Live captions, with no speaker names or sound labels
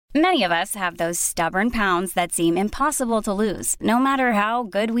Many of us have those stubborn pounds that seem impossible to lose, no matter how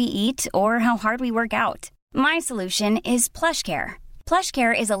good we eat or how hard we work out. My solution is PlushCare.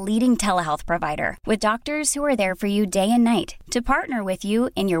 PlushCare is a leading telehealth provider with doctors who are there for you day and night to partner with you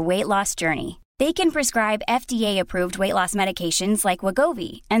in your weight loss journey. They can prescribe FDA-approved weight loss medications like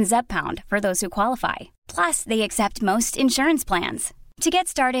Wegovy and Zepbound for those who qualify. Plus, they accept most insurance plans. To get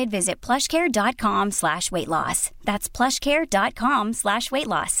started, visit plushcare.com/weightloss. That's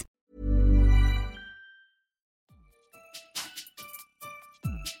plushcare.com/weightloss.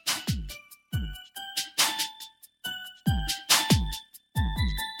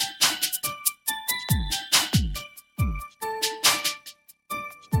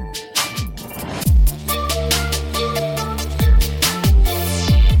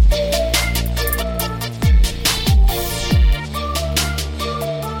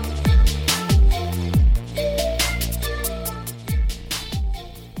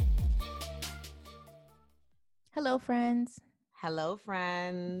 Hello, friends. Hello,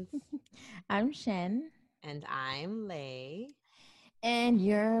 friends. I'm Shen. And I'm Lay. And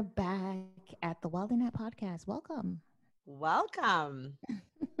you're back at the Wild and Out podcast. Welcome. Welcome.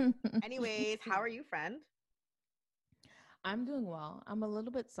 Anyways, how are you, friend? I'm doing well. I'm a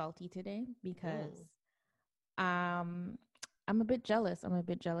little bit salty today because I'm a bit jealous. I'm a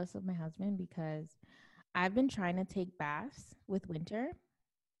bit jealous of my husband because I've been trying to take baths with Winter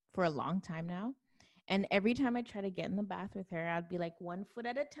for a long time now. And every time I try to get in the bath with her, I'd be like 1 foot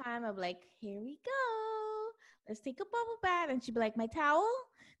at a time. I'd be like, here we go. Let's take a bubble bath. And she'd be like, my towel.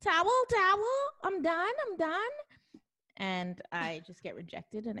 I'm done. And I just get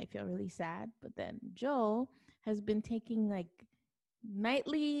rejected and I feel really sad. But then Joe has been taking like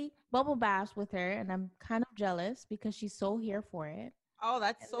nightly bubble baths with her. And I'm kind of jealous because she's so here for it. Oh,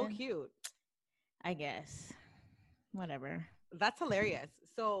 that's so cute. I guess. Whatever. That's hilarious.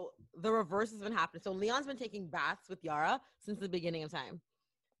 So the reverse has been happening. So Leon's been taking baths with Yara since the beginning of time.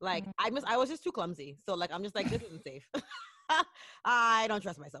 Like I was just too clumsy. So like I'm just like, this isn't safe. I don't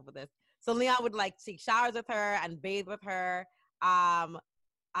trust myself with this. So Leon would like take showers with her and bathe with her. But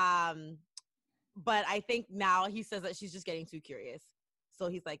I think now he says that she's just getting too curious. So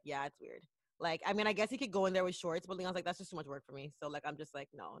he's like, yeah, it's weird. Like, I mean, I guess he could go in there with shorts, but Leon's like, that's just too much work for me. So like, I'm just like,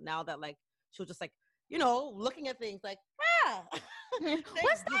 no. Now that like she'll just like, you know, looking at things like,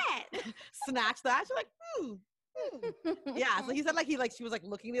 what's that? Snatch that. She's like, Yeah. So he said like she was like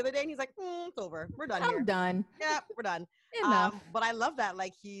looking the other day and he's like, it's over. We're done here. I'm done. Yeah, we're done. Enough. But I love that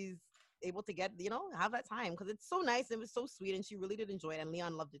like he's able to get, you know, have that time because it's so nice. It was so sweet and she really did enjoy it and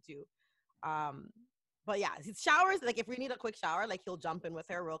Leon loved it too. But yeah, his showers, like if we need a quick shower, like he'll jump in with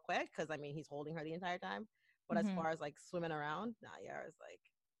her real quick because I mean he's holding her the entire time. But as far as like swimming around, Yara's like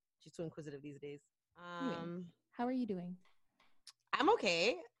she's too inquisitive these days. How are you doing? I'm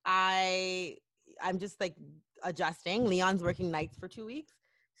okay. I'm just like adjusting. Leon's working nights for 2 weeks.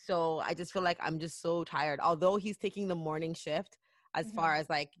 So I just feel like I'm just so tired. Although he's taking the morning shift as far as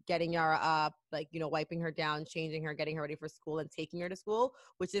like getting Yara up, like, you know, wiping her down, changing her, getting her ready for school and taking her to school,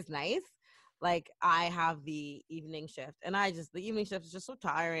 which is nice. Like I have the evening shift and the evening shift is just so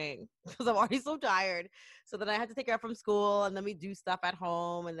tiring because I'm already so tired. So then I have to take her up from school and then we do stuff at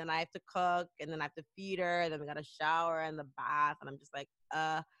home and then I have to cook and then I have to feed her and then we got to shower and the bath. And I'm just like,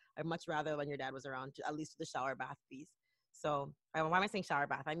 I'd much rather when your dad was around, at least the shower bath piece. So why am I saying shower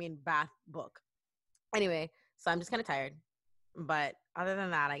bath? I mean bath book. Anyway, so I'm just kind of tired. But other than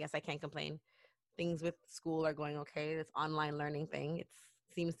that, I guess I can't complain. Things with school are going okay. This online learning thing, it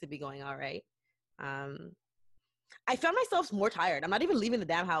seems to be going all right. I found myself more tired. I'm not even leaving the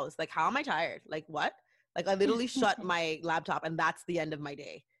damn house. Like, how am I tired? Like, what? Like, I literally shut my laptop and that's the end of my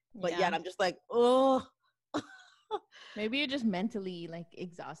day. But yet I'm just like, oh. Maybe you're just mentally like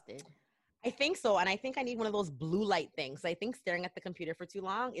exhausted. I think so. And I think I need one of those blue light things. I think staring at the computer for too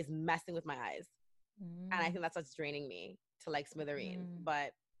long is messing with my eyes. And I think that's what's draining me to like smithereens.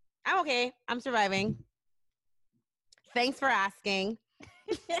 But I'm okay. I'm surviving. Thanks for asking.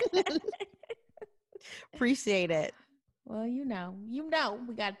 Appreciate it. Well, you know,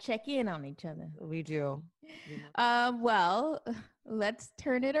 we got to check in on each other. We do. Well, let's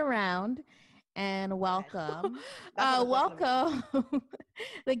turn it around and welcome. Welcome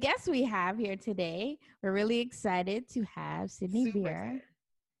the guest we have here today. We're really excited to have Sydney Beer.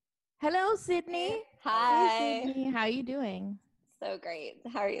 Hello, Sydney. Hi. Hey, Sydney. How are you doing? So great.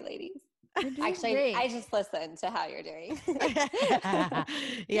 How are you, ladies? Actually, great. I just listened to how you're doing.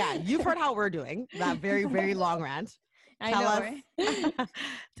 Yeah, you've heard how we're doing. That very, very long rant.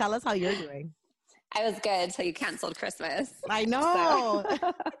 Tell us how you're doing. I was good until you canceled Christmas. I know.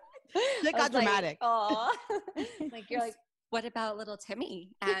 So. It got dramatic. Oh, like you're like, what about little Timmy?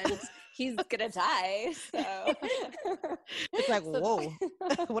 And he's gonna die. So It's like, whoa,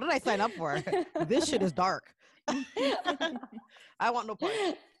 what did I sign up for? This shit is dark. I want no part.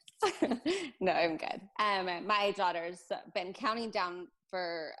 No, I'm good. My daughter's been counting down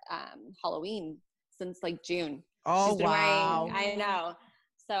for Halloween since like June. Oh, She's been wow. wearing, I know.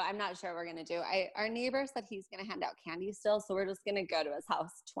 So I'm not sure what we're gonna do. Our neighbor said he's gonna hand out candy still, so we're just gonna go to his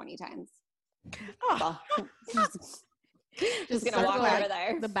house 20 times. Oh. Just gonna walk over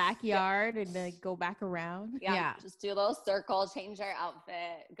there. The backyard and then go back around. Yeah. Just do a little circle, change our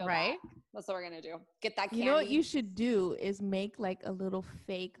outfit, go Right. back. That's what we're gonna do. Get that candy. You know what you should do is make like a little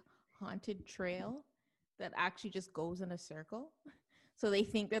fake haunted trail that actually just goes in a circle. So they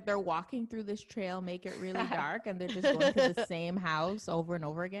think that they're walking through this trail, make it really dark, and they're just going to the same house over and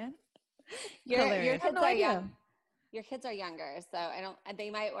over again. Your Hilarious. kids No are idea. young. Your kids are younger, so I don't.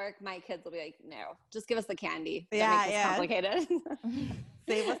 They might work. My kids will be like, no, just give us the candy. Don't Yeah, make this yeah. complicated.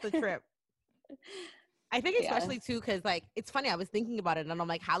 Save us the trip. I think Yeah. especially too, because like it's funny. I was thinking about it, and I'm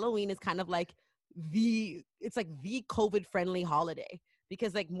like, Halloween is kind of like the COVID friendly holiday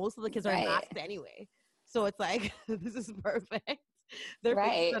because like most of the kids are Right. masked anyway. So it's like this is perfect. Their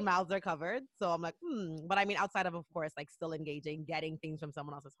faces Right. and mouths are covered. So I'm like, But I mean, outside of course, like still engaging, getting things from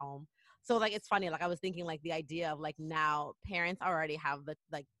someone else's home. So like it's funny. Like I was thinking, like the idea of like now parents already have the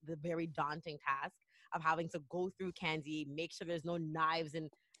very daunting task of having to go through candy, make sure there's no knives and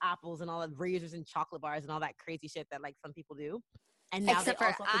apples and all the razors and chocolate bars and all that crazy shit that like some people do. And now Except they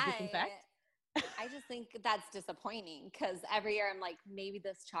for also have to disinfect. I just think that's disappointing because every year I'm like, maybe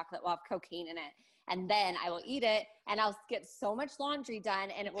this chocolate will have cocaine in it. And then I will eat it and I'll get so much laundry done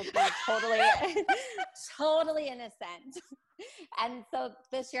and it will be totally, totally innocent. And so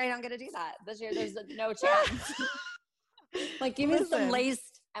this year I don't get to do that. This year there's no chance. Like, give me some Listen.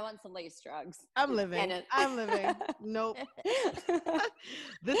 laced, I want some laced drugs. I'm living. And I'm living. Nope.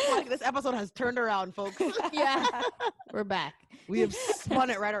 This episode has turned around, folks. Yeah. We're back. We have spun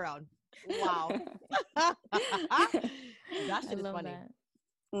it right around. Wow. That I shit is love funny. that.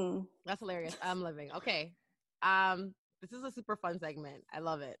 Mm. That's hilarious. I'm living. Okay. This is a super fun segment. I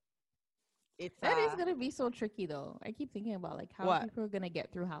love it. It's That is gonna be so tricky though. I keep thinking about like how What? people are gonna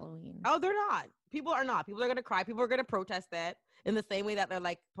get through Halloween. Oh, they're not. People are not. People are gonna cry. People are gonna protest that in the same way that they're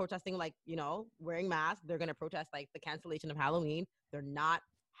like protesting, like, you know, wearing masks. They're gonna protest like the cancellation of Halloween. They're not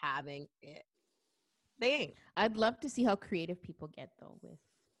having it. They ain't. I'd love to see how creative people get though with,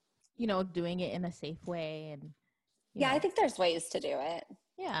 you know, doing it in a safe way and you Yeah, know. I think there's ways to do it.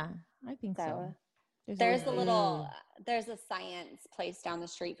 Yeah, I think so. So, There's There's a little, there's a science place down the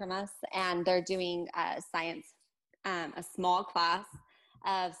street from us, and they're doing science, a small class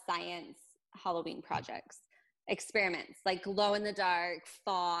of science Halloween projects, experiments like glow in the dark,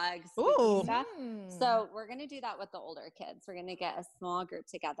 fog, spooky Ooh. stuff. So we're gonna do that with the older kids. We're gonna get a small group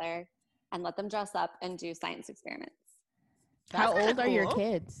together and let them dress up and do science experiments. How That's old are your cool.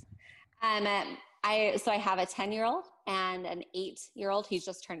 kids? I have a 10-year-old and an 8-year-old. He's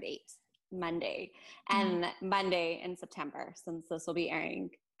just turned 8 Monday, and Monday in September, since this will be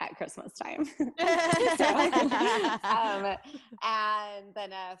airing at Christmas time. And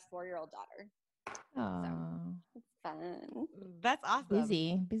then a 4-year-old daughter. Oh, It's fun. That's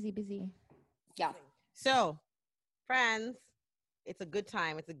awesome. busy. Yeah. So, friends, it's a good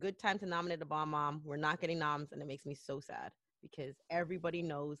time. It's a good time to nominate a bomb mom. We're not getting noms, and it makes me so sad because everybody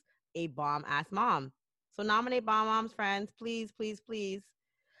knows a bomb-ass mom. So nominate bomb moms, friends. Please, please, please.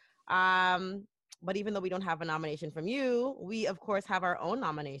 But even though we don't have a nomination from you, we, of course, have our own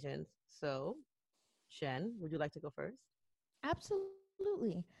nominations. So, Shen, would you like to go first?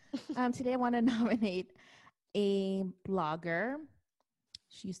 Absolutely. Today I want to nominate a blogger.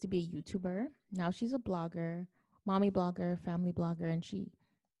 She used to be a YouTuber. Now she's a blogger, mommy blogger, family blogger, and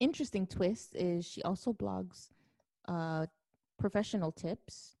interesting twist is she also blogs professional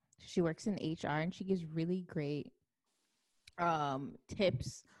tips. She works in HR and she gives really great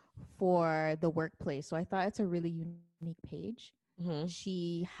tips for the workplace. So I thought it's a really unique page. Mm-hmm.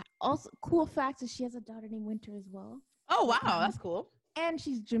 She also, cool fact is she has a daughter named Winter as well. Oh, wow. That's cool. And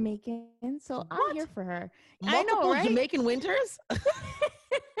she's Jamaican, so What? I'm here for her. Multiple I know, right? Jamaican winters?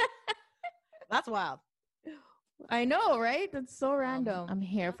 That's wild. I know, right? That's so random. I'm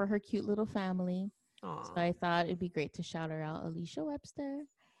here for her cute little family. Aw. So I thought it'd be great to shout her out. Alicia Webster.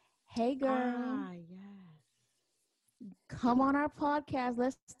 Hey, girl. Ah, yes. Come on our podcast.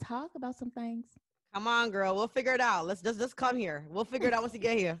 Let's talk about some things. Come on, girl. We'll figure it out. Let's just come here. We'll figure it out once you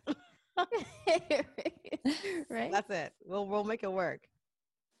get here. Right? That's it. We'll make it work.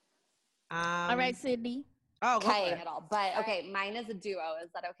 All right, Sydney. Oh, go for Okay, it. at all. But okay, mine is a duo. Is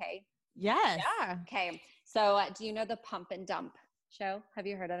that okay? Yes. Yeah. Okay. So do you know the Pump and Dump show? Have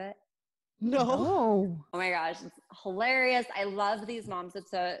you heard of it? No. Oh. Oh my gosh, it's hilarious. I love these moms.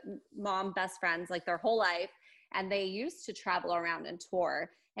 It's a mom best friends like their whole life. And they used to travel around and tour,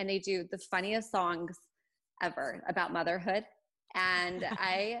 and they do the funniest songs ever about motherhood. And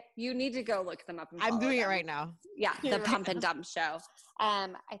you need to go look them up. And I'm doing them. it right now. Yeah, the Right Pump now. and Dump show. I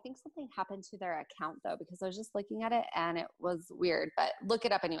think something happened to their account though, because I was just looking at it and it was weird, but look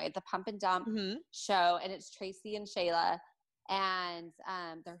it up anyway. The Pump and Dump show, and it's Tracy and Shayla, and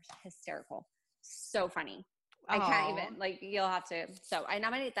they're hysterical. So funny. I can't even, like, you'll have to. So I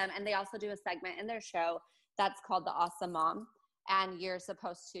nominate them, and they also do a segment in their show that's called The Awesome Mom, and you're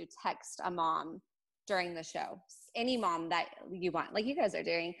supposed to text a mom during the show, any mom that you want, like you guys are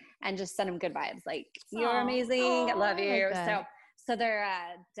doing, and just send them good vibes, like, you're amazing, I love you. So they're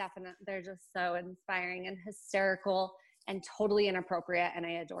they're just so inspiring and hysterical and totally inappropriate, and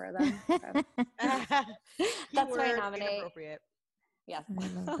I adore them. So. That's why I nominate. Inappropriate. Yes. I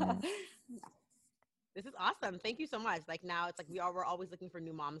love that. This is awesome. Thank you so much. Like, now it's like we're always looking for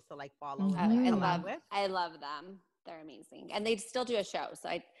new moms to like follow. Mhm. And, like, I collab with. love them. They're amazing, and they still do a show. So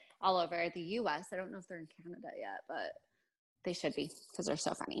all over the U.S. I don't know if they're in Canada yet, but they should be, because they're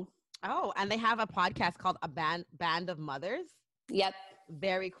so funny. Oh, and they have a podcast called A Band of Mothers. Yep.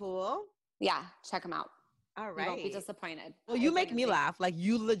 Very cool. Yeah, check them out. All You right. won't be disappointed. Well, you make me laugh. Like,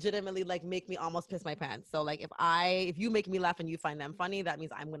 you legitimately like make me almost piss my pants. So like, if you make me laugh and you find them funny, that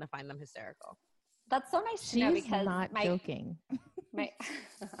means I'm gonna find them hysterical. That's so nice to know, She's because not joking.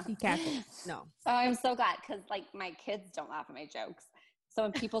 She cackles. No. Oh, I'm so glad, because like my kids don't laugh at my jokes. So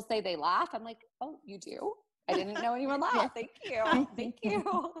when people say they laugh, I'm like, oh, you do? I didn't know anyone laughed. Thank you. Thank you.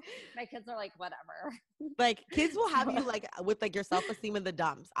 My kids are like, whatever. Like, kids will have you like with like your self-esteem in the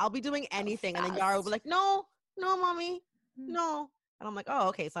dumps. I'll be doing anything, and then Yara will be like, no, mommy, no. And I'm like, oh,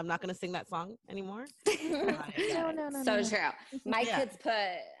 okay, so I'm not gonna sing that song anymore. No. So true. My kids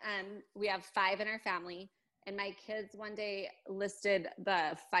put, we have 5 in our family, and my kids one day listed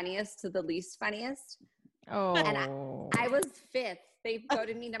the funniest to the least funniest. Oh. And I was 5th. They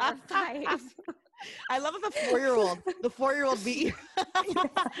voted me number 5. I love it. The 4-year-old beat you.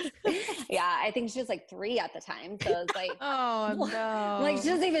 Yeah, I think she was like 3 at the time. So it was like, Oh no. like, she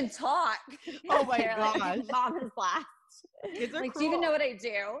doesn't even talk. Oh my They're gosh. like, Mom is last. Kids are Like, cruel. do you even know what I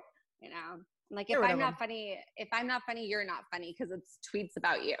do? You know, like, Get if rid I'm of not funny, you're not funny, because it's tweets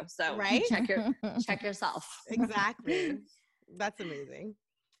about you. So Right? check yourself. Exactly. That's amazing.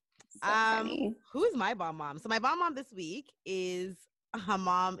 So funny. Who is my bomb mom? So my bomb mom this week is a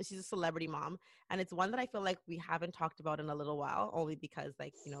mom. She's a celebrity mom, and it's one that I feel like we haven't talked about in a little while, only because,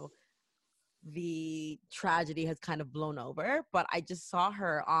 like, you know, the tragedy has kind of blown over. But I just saw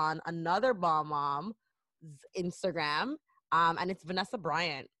her on another bomb mom's Instagram, and it's Vanessa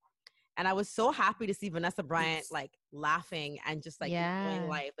Bryant. And I was so happy to see Vanessa Bryant like laughing and just like enjoying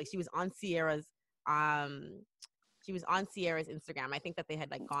life. Like, she was on Sierra's Instagram. I think that they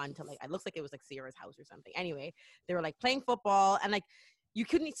had like gone to, like, it looks like it was like Sierra's house or something. Anyway, they were like playing football, and like you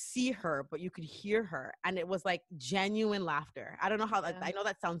couldn't see her, but you could hear her, and it was like genuine laughter. I don't know how. I know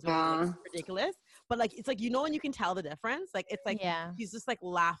that sounds very like, ridiculous, but like it's like, you know, when you can tell the difference. Like, it's like she's just like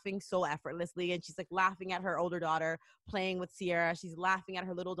laughing so effortlessly, and she's like laughing at her older daughter playing with Sierra. She's laughing at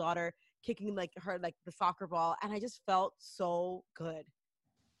her little daughter kicking like her like the soccer ball, and I just felt so good.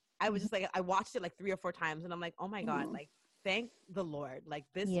 I was just like, I watched it like 3 or 4 times, and I'm like, oh my God, like, thank the Lord. Like,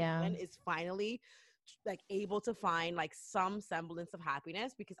 this woman is finally like able to find like some semblance of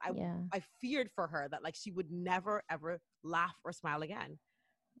happiness, because I feared for her that like she would never ever laugh or smile again.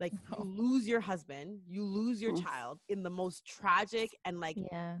 Like, you lose your husband, you lose your child in the most tragic and like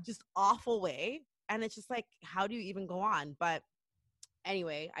just awful way, and it's just like, how do you even go on? But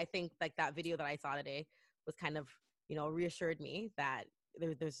anyway, I think like that video that I saw today was kind of, you know, reassured me that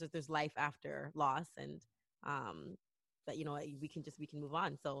there's life after loss, and that, you know, we can move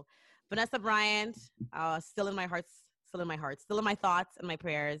on. So Vanessa Bryant, still in my heart, still in my thoughts and my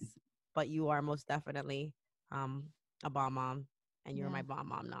prayers, but you are most definitely a bomb mom, and you're my bomb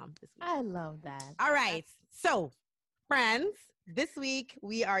mom now this week. I love that. All right, so friends, this week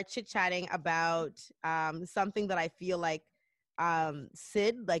we are chit-chatting about something that I feel like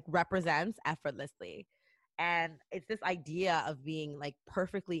Sid like represents effortlessly. And it's this idea of being like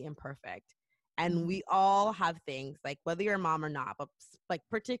perfectly imperfect. And we all have things, like, whether you're a mom or not, but like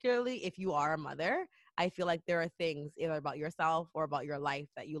particularly if you are a mother, I feel like there are things either about yourself or about your life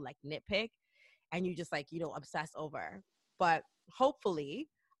that you like nitpick and you just like, you know, obsess over. But hopefully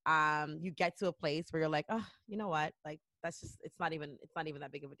you get to a place where you're like, oh, you know what? Like, that's just, it's not even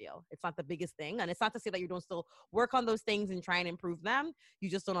that big of a deal. It's not the biggest thing. And it's not to say that you don't still work on those things and try and improve them.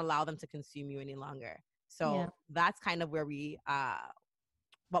 You just don't allow them to consume you any longer. So that's kind of where we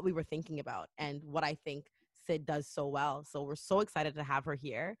what we were thinking about and what I think Sid does so well. So we're so excited to have her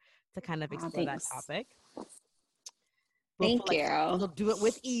here to kind of explore that topic. Thank you. We'll do it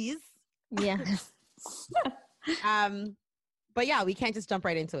with ease. Yeah. But yeah, we can't just jump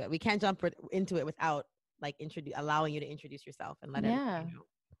right into it. We can't jump into it without like allowing you to introduce yourself and let everybody know.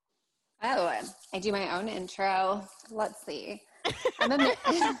 Oh, I do my own intro. Let's see.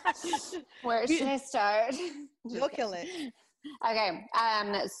 Where should I start? You'll kill it. Okay.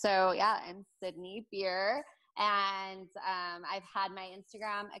 So yeah, I'm Sydney Beer, and I've had my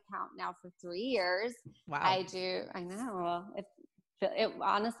Instagram account now for 3 years. Wow. I know. It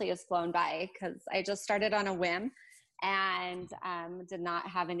honestly has flown by because I just started on a whim and did not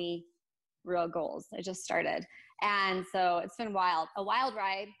have any real goals. I just started. And so it's been a wild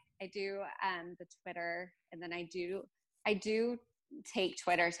ride. I do the Twitter, and then I do take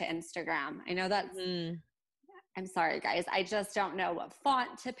Twitter to Instagram. I know that's, I'm sorry guys. I just don't know what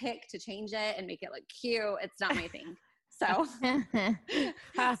font to pick to change it and make it look cute. It's not my thing. So, so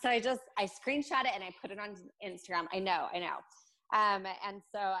I screenshot it and I put it on Instagram. I know. And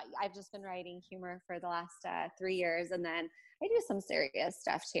so I've just been writing humor for the last 3 years, and then I do some serious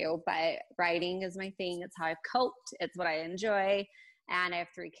stuff too, but writing is my thing. It's how I've coped. It's what I enjoy. And I have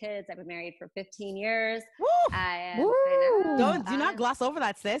 3 kids. I've been married for 15 years. Woo! I know. Do not gloss over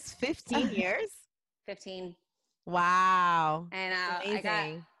that, sis. 15 years? 15. Wow. I know.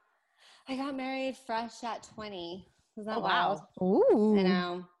 Amazing. I got married fresh at 20. Is that wild? Wow. Ooh. I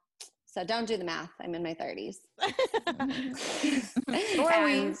know. So don't do the math. I'm in my 30s. So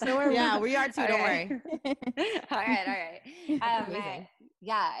are we. Yeah, we are too. Okay. Don't worry. All right. Amazing.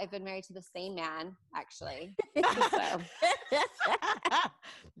 Yeah, I've been married to the same man, actually. So.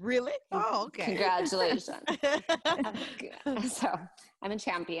 Really? Oh, okay. Congratulations. So I'm a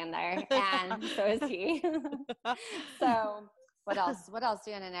champion there, and so is he. So what else? What else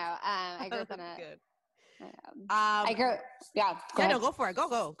do you want to know? I grew up in a. Good. Yeah. No, go for it. Go.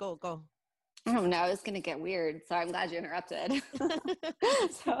 I don't know. It's going to get weird. So I'm glad you interrupted.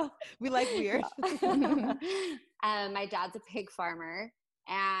 So we like weird. My dad's a pig farmer,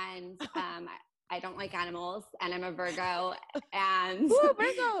 and I don't like animals, and I'm a Virgo, and Woo,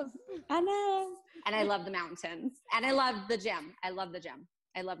 Virgos. I know. And I love the mountains, and I love the gym. I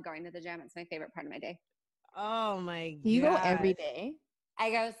love going to the gym. It's my favorite part of my day. Oh my god. You go every day? I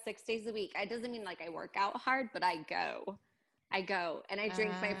go 6 days a week. It doesn't mean like I work out hard, but I go and I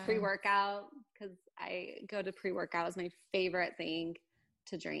drink my pre-workout because I go to pre-workout is my favorite thing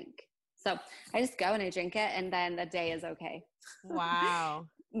to drink. So I just go and I drink it, and then the day is okay. Wow.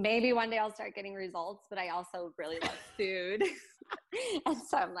 Maybe one day I'll start getting results, but I also really love food. And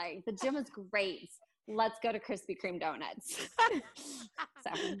so I'm like, the gym is great. Let's go to Krispy Kreme donuts.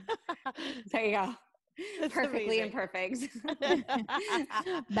 So there you go. That's perfectly amazing. Imperfect.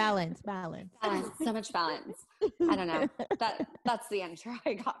 Balance. So much balance. I don't know. That's the intro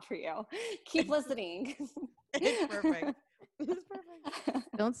I got for you. Keep listening. It's perfect. It's perfect.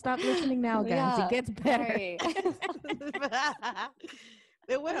 Don't stop listening now, guys. Yeah, It gets better. sorry.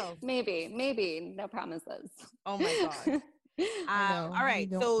 It will. Maybe. No promises. Oh my god. All right.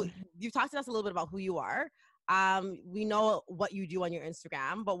 So you've talked to us a little bit about who you are. We know what you do on your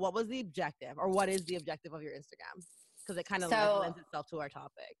Instagram, but what was the objective, or what is the objective of your Instagram? Because it kind of lends itself to our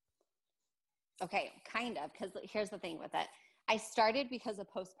topic. Okay, kind of, because here's the thing with it. I started because of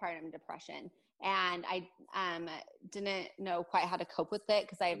postpartum depression, and I didn't know quite how to cope with it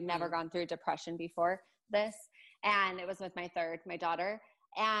because I have never gone through depression before this, and it was with my daughter.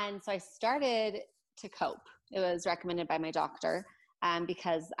 And so I started to cope. It was recommended by my doctor.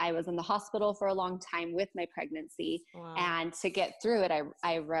 Because I was in the hospital for a long time with my pregnancy. Wow. And to get through it,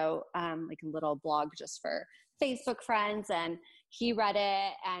 I wrote like a little blog just for Facebook friends, and he read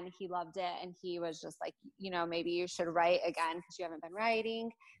it and he loved it. And he was just like, maybe you should write again because you haven't been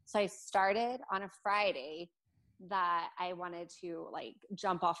writing. So I started on a Friday that I wanted to like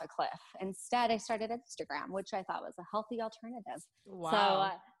jump off a cliff. Instead, I started Instagram, which I thought was a healthy alternative.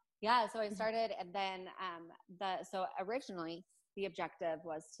 Wow. So I started, and then so originally, the objective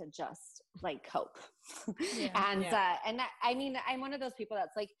was to just like cope. And I mean, I'm one of those people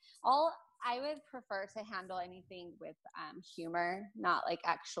that's like, I would prefer to handle anything with humor, not like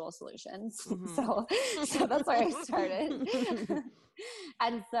actual solutions. Mm-hmm. So that's where I started.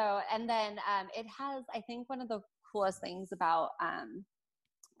 And then it has, I think one of the coolest things about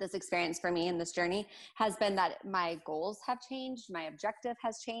this experience for me in this journey has been that my goals have changed. My objective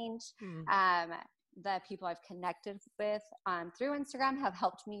has changed. The people I've connected with through Instagram have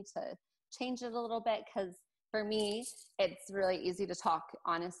helped me to change it a little bit, because for me, it's really easy to talk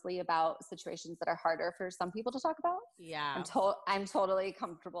honestly about situations that are harder for some people to talk about. Yeah. I'm totally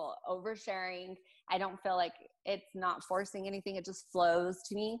comfortable oversharing. I don't feel like it's not forcing anything. It just flows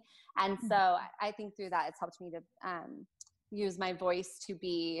to me. And so I think through that, it's helped me to use my voice to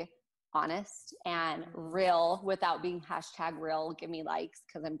be honest and real without being #real, give me likes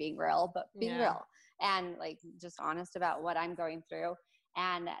because I'm being real, but being real and like just honest about what I'm going through,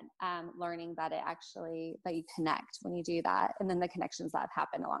 and learning that that you connect when you do that, and then the connections that have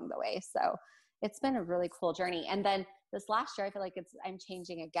happened along the way. So it's been a really cool journey. And then this last year, I feel like I'm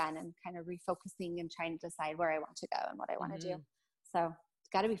changing again and kind of refocusing and trying to decide where I want to go and what I want to do. So it's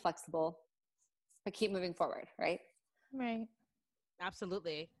got to be flexible, but keep moving forward. Right. Right.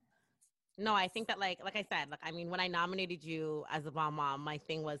 Absolutely. No, I think that like I said, like, I mean, when I nominated you as a bomb mom, my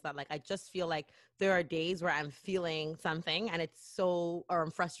thing was that like, I just feel like there are days where I'm feeling something and or I'm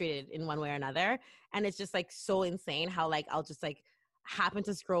frustrated in one way or another. And it's just like so insane how like, I'll just like happen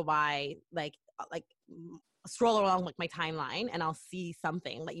to scroll by, stroll along like my timeline and I'll see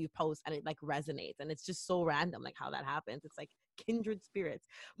something that you post and it like resonates. And it's just so random, like how that happens. It's like kindred spirits.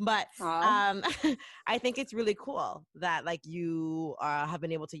 But I think it's really cool that like you have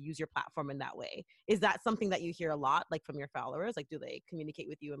been able to use your platform in that way. Is that something that you hear a lot, like from your followers? Like, do they communicate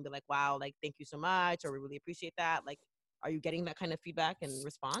with you and be like, wow, like, thank you so much, or we really appreciate that? Like, are you getting that kind of feedback and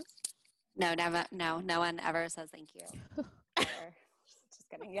response? No, never. No one ever says thank you. Just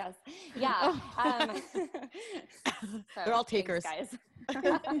kidding. Yes. Yeah. So, they're all takers, thanks,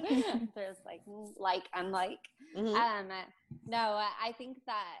 guys. There's like, unlike. No, I think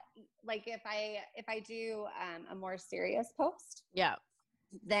that like if I do a more serious post,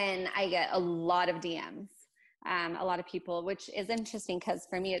 then I get a lot of DMs, a lot of people, which is interesting because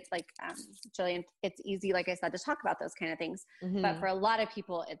for me it's like Jillian, it's easy, like I said, to talk about those kind of things, but for a lot of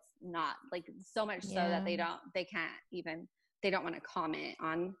people it's not, like so much so that they don't want to comment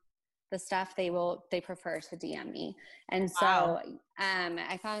on the stuff. They prefer to DM me. And so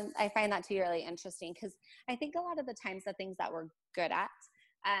I find that to be really interesting because I think a lot of the times the things that we're good at,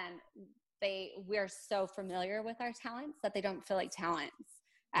 we're so familiar with our talents that they don't feel like talents.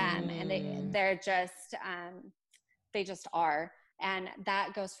 And they just are. And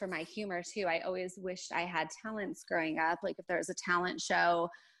that goes for my humor too. I always wished I had talents growing up. Like if there was a talent show,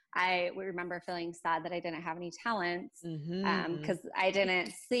 I remember feeling sad that I didn't have any talents because I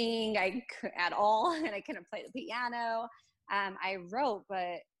didn't sing at all, and I couldn't play the piano. I wrote,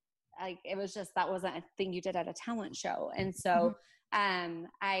 but like it was just that wasn't a thing you did at a talent show. And so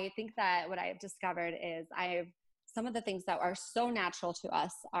I think that what I've discovered is some of the things that are so natural to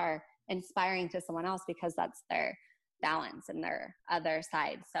us are inspiring to someone else because that's their balance and their other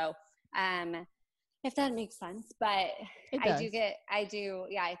side. So if that makes sense, but I think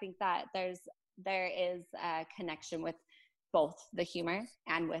that there is a connection with both the humor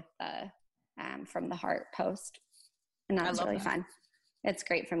and with the from the heart post, and that's really fun. It's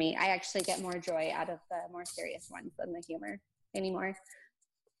great for me. I actually get more joy out of the more serious ones than the humor anymore.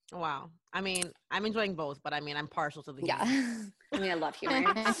 Wow. I mean, I'm enjoying both, but I mean, I'm partial to the humor. Yeah. I mean, I love humor.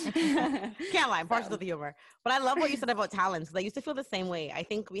 Can't lie, I'm partial to the humor. But I love what you said about talents because I used to feel the same way. I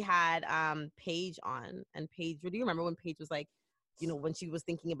think we had Paige on, and Paige, do you remember when Paige was like, you know, when she was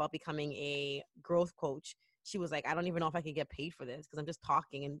thinking about becoming a growth coach, she was like, I don't even know if I could get paid for this because I'm just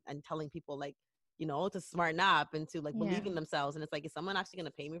talking and telling people like, you know, to smarten up and to like believe in themselves. And it's like, is someone actually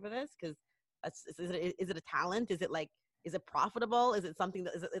going to pay me for this? Because is it a talent? Is it profitable? Is it something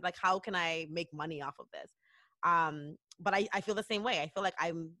is it like, how can I make money off of this? But I feel the same way. I feel like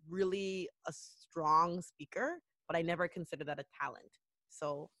I'm really a strong speaker, but I never considered that a talent.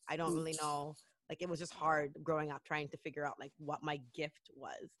 So I don't really know, like it was just hard growing up trying to figure out like what my gift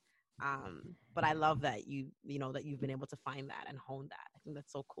was. But I love that you know, that you've been able to find that and hone that. I think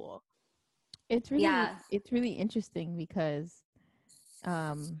that's so cool. It's really interesting because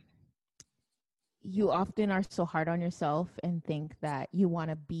you often are so hard on yourself and think that you're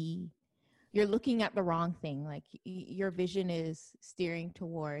looking at the wrong thing. Like your vision is steering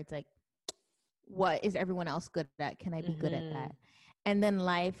towards like, what is everyone else good at? Can I be good at that? And then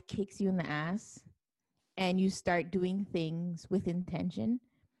life kicks you in the ass and you start doing things with intention.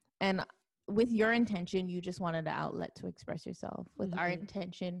 And with your intention, you just wanted an outlet to express yourself. With our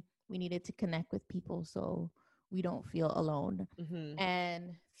intention, we needed to connect with people so we don't feel alone.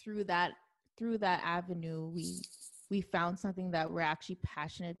 And through that avenue, we found something that we're actually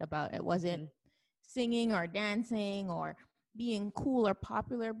passionate about. It wasn't singing or dancing or being cool or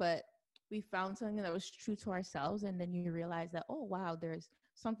popular, but we found something that was true to ourselves. And then you realize that, oh, wow, there's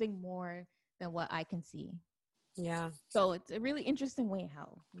something more than what I can see. Yeah. So it's a really interesting way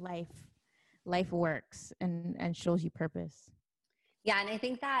how life works and shows you purpose. Yeah. And I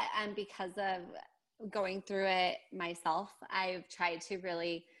think that because of going through it myself, I've tried to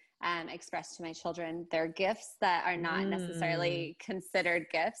really express to my children their gifts that are not necessarily considered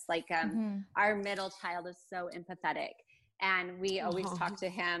gifts. Like our middle child is so empathetic, and we always talk to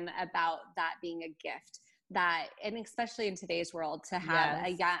him about that being a gift. That, and especially in today's world, to have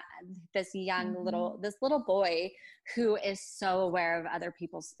this little boy who is so aware of other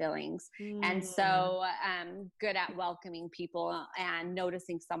people's feelings and so good at welcoming people and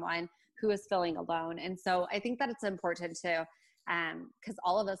noticing someone who is feeling alone. And so I think that it's important to, because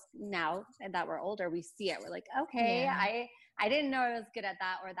all of us now that we're older, we see it. We're like, okay, I didn't know I was good at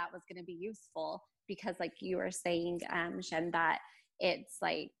that, or that was going to be useful, because like you were saying, Jen, that it's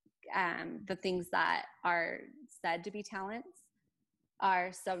like, the things that are said to be talents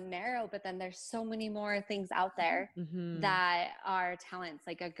are so narrow, but then there's so many more things out there that are talents,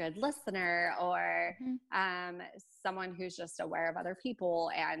 like a good listener, or someone who's just aware of other people,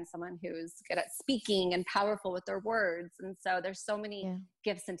 and someone who's good at speaking and powerful with their words. And so there's so many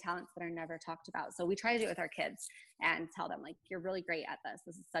gifts and talents that are never talked about. So we try to do it with our kids and tell them, like, you're really great at this.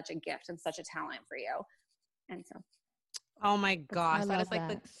 This is such a gift and such a talent for you. And so oh my gosh, that is like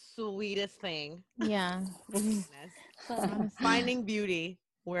the sweetest thing. Yeah. Finding beauty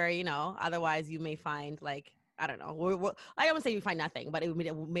where, you know, otherwise you may find, like, I don't know. I don't want to say you find nothing, but it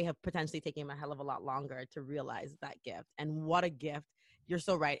may have potentially taken him a hell of a lot longer to realize that gift. And what a gift. You're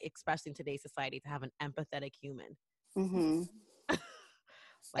so right, especially in today's society, to have an empathetic human.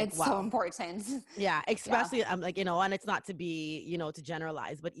 Like, it's so important. Yeah, especially like, you know, and it's not to be, you know, to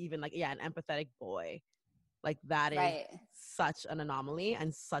generalize, but even like, an empathetic boy. Like that is such an anomaly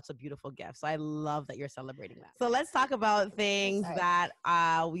and such a beautiful gift. So I love that you're celebrating that. So let's talk about things that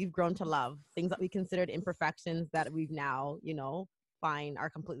we've grown to love, things that we considered imperfections that we've now, you know, are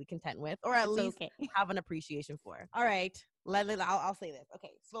completely content with, or at least have an appreciation for. All right, I'll say this.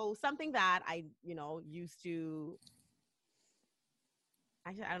 Okay, so something that I, you know, used to,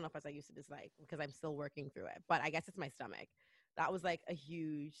 actually, I don't know if I used to dislike, because I'm still working through it, but I guess it's my stomach. That was like a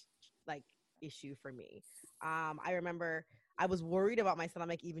huge, like, issue for me. I remember I was worried about my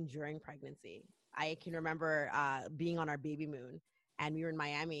stomach even during pregnancy. I can remember being on our baby moon, and we were in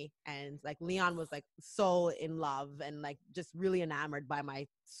Miami, and like Leon was like so in love and like just really enamored by my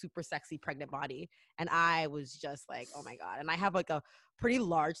super sexy pregnant body, and I was just like, oh my God. And I have like a pretty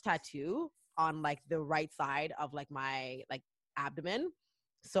large tattoo on like the right side of like my like abdomen.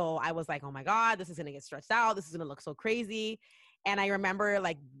 So I was like, oh my God, this is gonna get stretched out, this is gonna look so crazy. And I remember,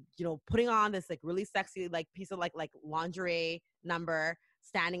 like, you know, putting on this like really sexy like piece of like lingerie number,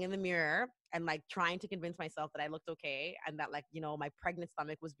 standing in the mirror and like trying to convince myself that I looked okay, and that, like, you know, my pregnant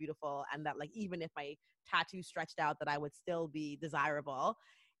stomach was beautiful, and that like even if my tattoo stretched out, that I would still be desirable.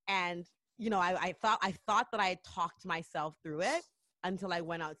 And, you know, I thought that I had talked myself through it until I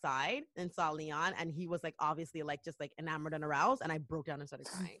went outside and saw Leon, and he was like obviously like just like enamored and aroused, and I broke down and started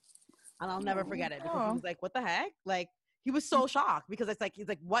crying. And I'll never forget it, because he was like, what the heck? Like, he was so shocked, because it's like, he's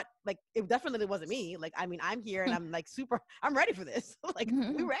like, what? Like, it definitely wasn't me. Like, I mean, I'm here and I'm like I'm ready for this. Like,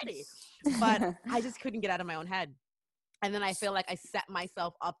 we're ready. But I just couldn't get out of my own head. And then I feel like I set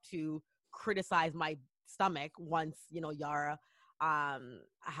myself up to criticize my stomach once, you know, Yara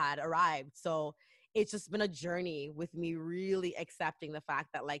had arrived. So it's just been a journey with me really accepting the fact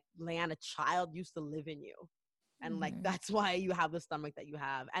that, like, Leanne, a child used to live in you. And like, that's why you have the stomach that you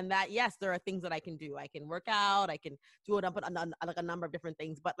have. And that, yes, there are things that I can do. I can work out. I can do it up like a number of different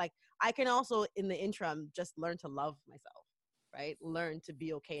things. But like, I can also, in the interim, just learn to love myself, right? Learn to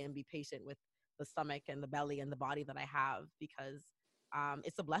be okay and be patient with the stomach and the belly and the body that I have, because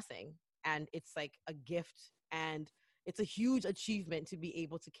it's a blessing, and it's like a gift, and it's a huge achievement to be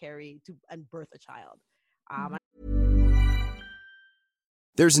able to carry and birth a child.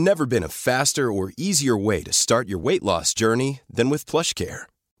 There's never been a faster or easier way to start your weight loss journey than with PlushCare.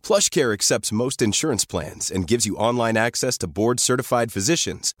 PlushCare accepts most insurance plans and gives you online access to board-certified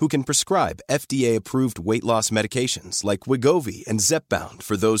physicians who can prescribe FDA-approved weight loss medications like Wegovy and Zepbound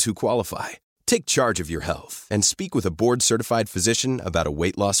for those who qualify. Take charge of your health and speak with a board-certified physician about a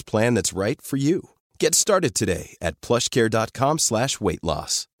weight loss plan that's right for you. Get started today at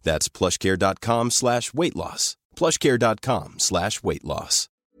plushcare.com/weight-loss. That's plushcare.com/weight-loss. plushcare.com/weight-loss.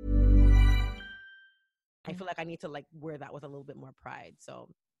 I feel like I need to like wear that with a little bit more pride.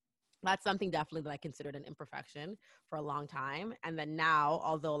 So that's something definitely that I considered an imperfection for a long time. And then now,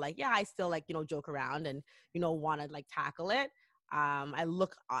 although like, yeah, I still like, you know, joke around and, you know, want to like tackle it. I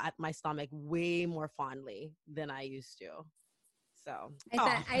look at my stomach way more fondly than I used to. So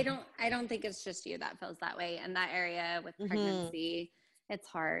I don't think it's just you that feels that way in that area with pregnancy. it's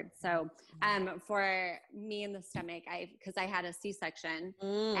hard. So, for me in the stomach, because I had a C-section,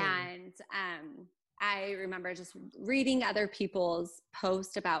 and I remember just reading other people's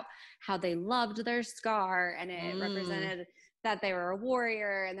posts about how they loved their scar, and it represented that they were a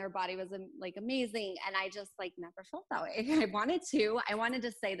warrior and their body was like amazing. And I just like never felt that way. I wanted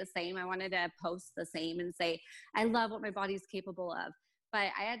to say the same. I wanted to post the same and say, I love what my body's capable of, but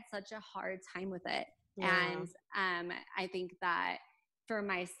I had such a hard time with it. Yeah. And I think that for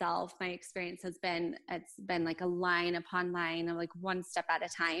myself, my experience it's been like a line upon line of like one step at a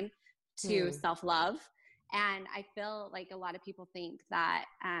time to self-love. And I feel like a lot of people think that,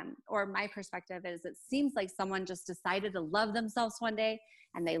 or my perspective is, it seems like someone just decided to love themselves one day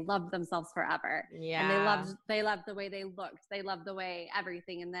and they loved themselves forever. Yeah. And they loved the way they looked. They loved the way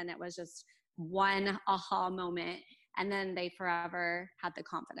everything. And then it was just one aha moment. And then they forever had the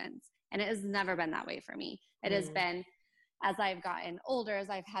confidence. And it has never been that way for me. It has been, as I've gotten older, as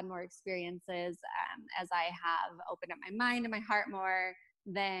I've had more experiences, as I have opened up my mind and my heart more,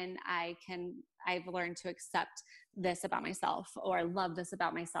 then I've learned to accept this about myself, or love this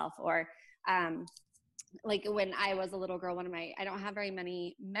about myself. Or like when I was a little girl, I don't have very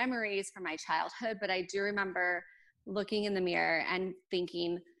many memories from my childhood, but I do remember looking in the mirror and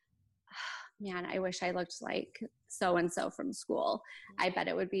thinking, man, I wish I looked like so-and-so from school. I bet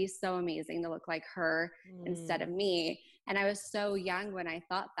it would be so amazing to look like her instead of me. And I was so young when I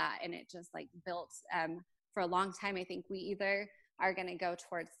thought that, and it just like built for a long time. I think we either are going to go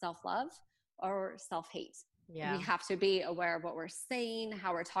towards self-love or self-hate. Yeah. We have to be aware of what we're saying,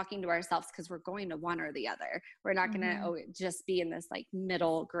 how we're talking to ourselves, because we're going to one or the other. We're not going to just be in this like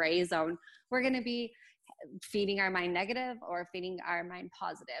middle gray zone. We're going to be feeding our mind negative or feeding our mind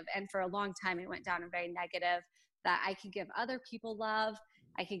positive. And for a long time, it went down a very negative, that I could give other people love,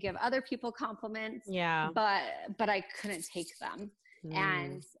 I could give other people compliments, but I couldn't take them.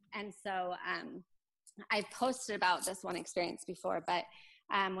 And so I've posted about this one experience before, but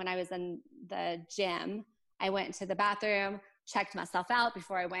when I was in the gym, I went to the bathroom, checked myself out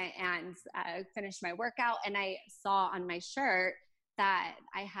before I went and finished my workout. And I saw on my shirt that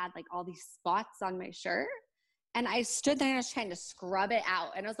I had like all these spots on my shirt. And I stood there and I was trying to scrub it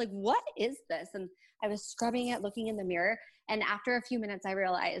out. And I was like, what is this? And I was scrubbing it, looking in the mirror. And after a few minutes, I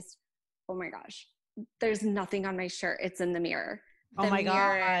realized, oh my gosh, there's nothing on my shirt. It's in the mirror. Oh my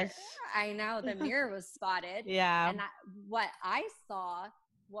gosh. I know, the mirror was spotted. Yeah. And what I saw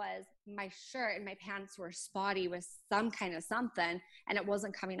was my shirt and my pants were spotty with some kind of something, and it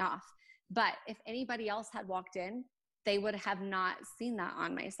wasn't coming off. But if anybody else had walked in, they would have not seen that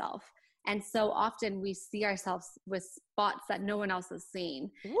on myself. And so often we see ourselves with spots that no one else has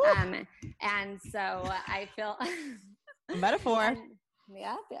seen. And so I feel metaphor.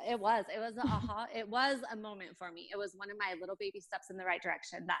 Yeah, it was it was a moment for me. It was one of my little baby steps in the right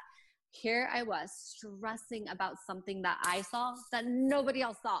direction, that here I was stressing about something that I saw that nobody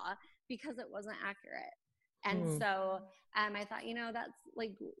else saw because it wasn't accurate. And so I thought, that's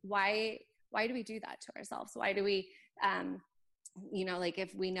like, why do we do that to ourselves? Why do we, like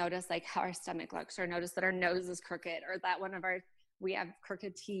if we notice like how our stomach looks, or notice that our nose is crooked, or that we have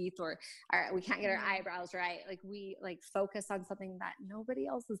crooked teeth, or we can't get our eyebrows right. Like we focus on something that nobody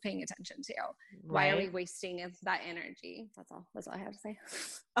else is paying attention to. Right. Why are we wasting that energy? That's all I have to say.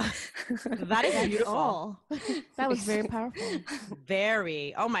 That is beautiful. That was very powerful.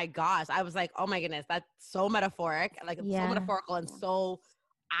 Very. Oh my gosh. I was like, oh my goodness, that's so metaphoric, like so metaphorical and so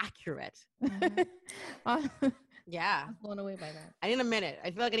accurate. Yeah. I'm blown away by that. I need a minute. I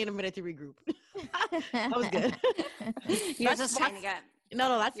feel like I need a minute to regroup. That was good. You're just trying to get.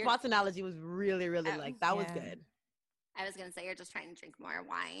 No, that spots analogy was really, really that was good. I was going to say, you're just trying to drink more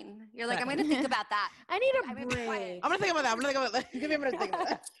wine. You're like, I'm going to think about that. I need a break. I'm going to think about that. Give me a minute to think about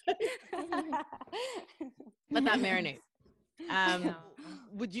that. Let that marinate.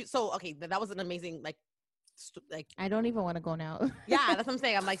 Would you, okay, that was an amazing, I don't even want to go now. Yeah, that's what I'm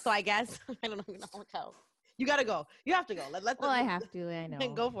saying. I'm like, so I guess, I don't know how. You got to go. You have to go. I have to. I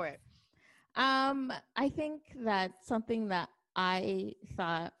know. Go for it. I think that something that I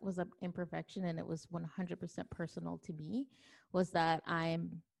thought was an imperfection, and it was 100% personal to me, was that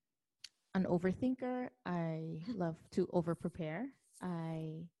I'm an overthinker. I love to over-prepare.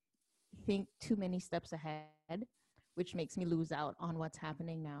 I think too many steps ahead, which makes me lose out on what's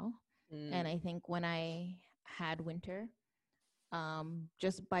happening now. And I think when I had winter,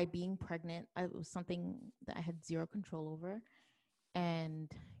 just by being pregnant, it was something that I had zero control over,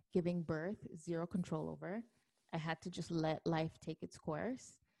 and giving birth, zero control over. I had to just let life take its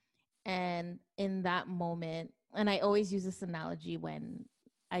course. And in that moment, and I always use this analogy when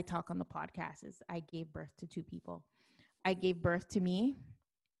I talk on the podcast, is I gave birth to two people. I gave birth to me,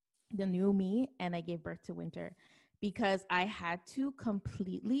 the new me, and I gave birth to Winter, because I had to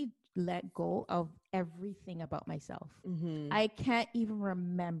completely let go of everything about myself. I can't even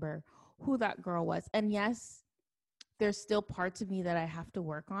remember who that girl was. And yes, there's still parts of me that I have to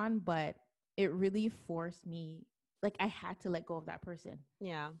work on, but it really forced me, like I had to let go of that person.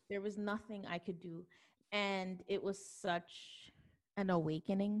 Yeah. There was nothing I could do. And it was such an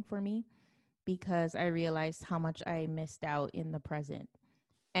awakening for me, because I realized how much I missed out in the present.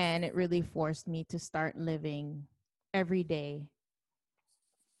 And it really forced me to start living every day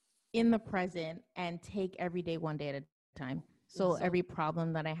in the present and take every day one day at a time. So every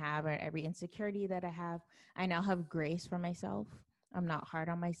problem that I have, or every insecurity that I have, I now have grace for myself. I'm not hard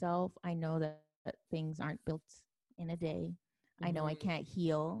on myself. I know that things aren't built in a day. I know I can't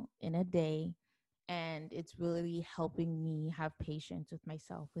heal in a day. And it's really helping me have patience with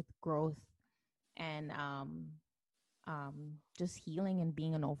myself, with growth, and just healing and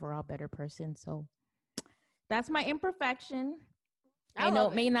being an overall better person. So that's my imperfection. I know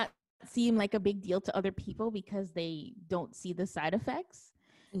it may not seem like a big deal to other people because they don't see the side effects,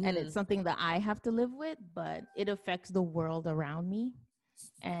 and it's something that I have to live with, but it affects the world around me.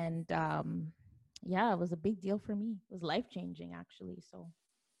 And yeah, it was a big deal for me. It was life-changing, actually. So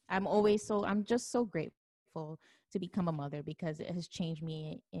I'm just so grateful to become a mother, because it has changed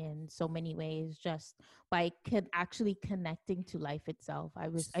me in so many ways, just by actually connecting to life itself. I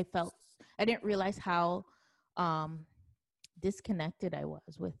didn't realize how disconnected I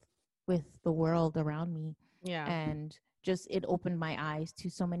was with the world around me. Yeah. And just, it opened my eyes to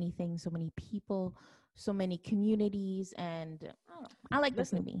so many things, so many people, so many communities. And I like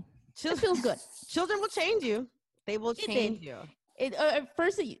this new me. It feels good. Children will change you. They will change you. At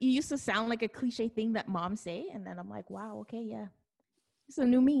first, it used to sound like a cliche thing that moms say. And then I'm like, wow, okay, yeah. It's a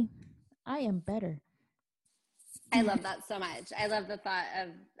new me. I am better. I love that so much. I love the thought of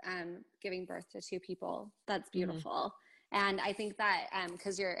giving birth to two people. That's beautiful. And I think that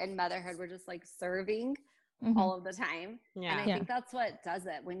because you're in motherhood, we're just like serving all of the time. Yeah. And I think that's what does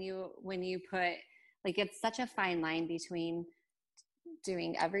it. When you put, like, it's such a fine line between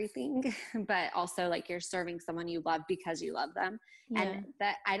doing everything, but also like you're serving someone you love because you love them. Yeah. And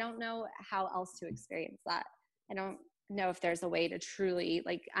that, I don't know how else to experience that. I don't know if there's a way to truly,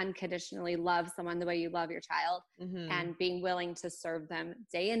 like, unconditionally love someone the way you love your child, and being willing to serve them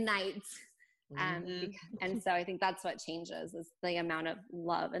day and night. And so I think that's what changes, is the amount of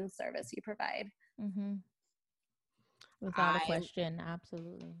love and service you provide. Without a question.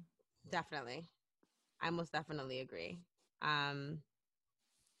 Absolutely. Definitely. I most definitely agree. I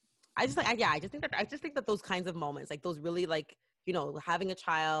just think that those kinds of moments, like those really, like, you know, having a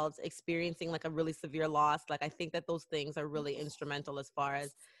child, experiencing like a really severe loss, like I think that those things are really instrumental as far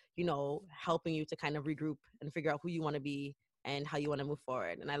as, you know, helping you to kind of regroup and figure out who you want to be and how you want to move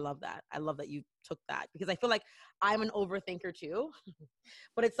forward. And I love that. I love that you took that, because I feel like I'm an overthinker too,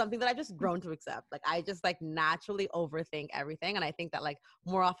 but it's something that I've just grown to accept. Like I just like naturally overthink everything. And I think that like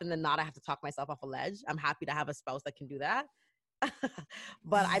more often than not, I have to talk myself off a ledge. I'm happy to have a spouse that can do that.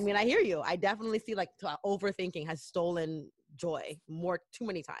 But I mean, I hear you. I definitely see like overthinking has stolen joy too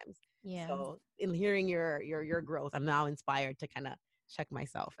many times. Yeah. So in hearing your growth, I'm now inspired to kind of check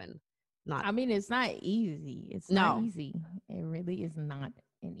myself and not. I mean, it's not easy. It's not easy. It really is not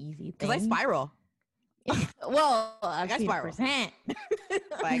an easy thing. Because I spiral. Well, like I spiral.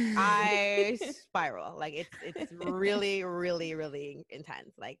 Like I spiral. Like it's really, really, really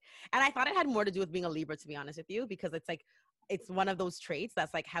intense. Like, and I thought it had more to do with being a Libra, to be honest with you, because it's like, it's one of those traits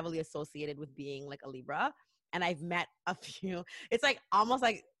that's like heavily associated with being like a Libra. And I've met a few, it's like almost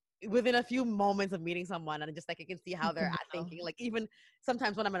like within a few moments of meeting someone, and just like I can see how they're thinking. Like even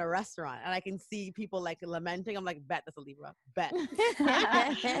sometimes when I'm in a restaurant and I can see people like lamenting, I'm like, bet that's a Libra. Bet.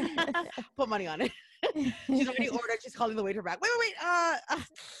 Put money on it. She's already ordered. She's calling the waiter back. Wait.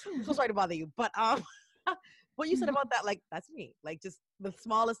 I'm so sorry to bother you, but what you said about that, like that's me. Like just the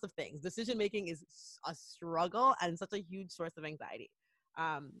smallest of things. Decision making is a struggle and such a huge source of anxiety.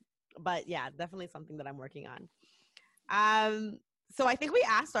 But yeah, definitely something that I'm working on. So I think we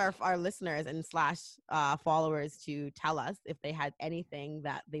asked our listeners and / followers to tell us if they had anything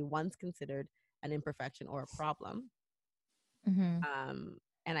that they once considered an imperfection or a problem. And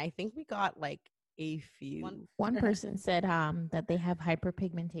I think we got like a few. One person said that they have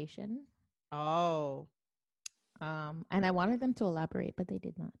hyperpigmentation. Oh. And I wanted them to elaborate, but they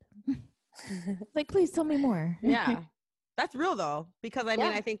did not. Like, please tell me more. Yeah. That's real though, because I mean,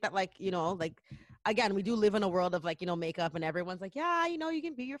 I think that like, you know, like again, we do live in a world of like, makeup, and everyone's like, yeah, you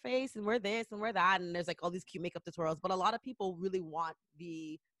can be your face and wear this and wear that. And there's like all these cute makeup tutorials, but a lot of people really want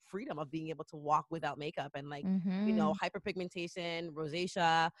the freedom of being able to walk without makeup, and like, hyperpigmentation,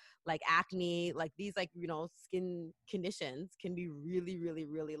 rosacea, like acne, like these, like, skin conditions can be really, really,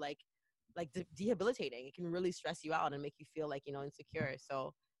 really like debilitating. It can really stress you out and make you feel like, insecure.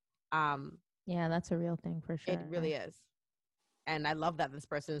 So, yeah, that's a real thing for sure. it really is. And I love that this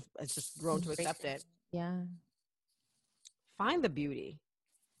person has just grown to accept it. Yeah. Find the beauty.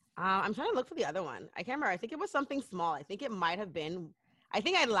 I'm trying to look for the other one. I can't remember. I think it was something small. I think it might have been. I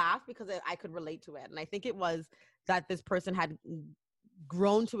think I laughed because I could relate to it. And I think it was that this person had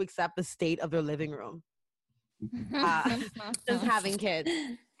grown to accept the state of their living room. Just having kids.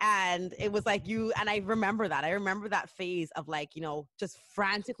 And it was like and I remember that phase of like, just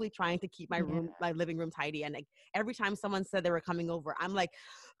frantically trying to keep my living room tidy. And like every time someone said they were coming over, I'm like,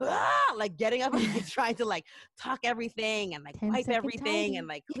 like getting up and like, trying to like tuck everything and like wipe everything and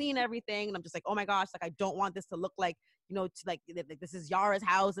like clean everything. And I'm just like, oh my gosh, like I don't want this to look like, this is Yara's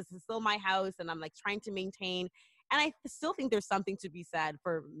house. This is still my house. And I'm like trying to maintain. And I still think there's something to be said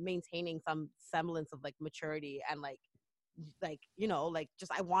for maintaining some semblance of like maturity and like,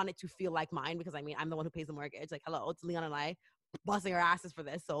 just I want it to feel like mine, because I mean, I'm the one who pays the mortgage. Like, hello, it's Leon and I busting our asses for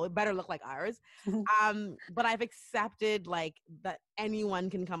this, so it better look like ours. But I've accepted like that anyone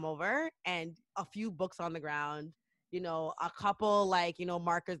can come over, and a few books on the ground, a couple like,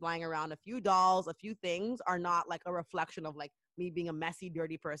 markers lying around, a few dolls, a few things are not like a reflection of like me being a messy,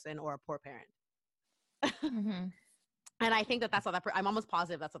 dirty person or a poor parent. And I think that's what I'm almost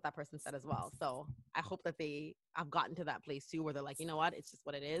positive that's what that person said as well. So I hope that they have gotten to that place too, where they're like, you know what, it's just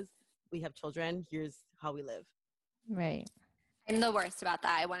what it is. We have children. Here's how we live. Right. I'm the worst about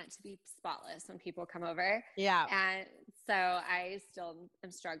that. I want it to be spotless when people come over. Yeah. And so I still am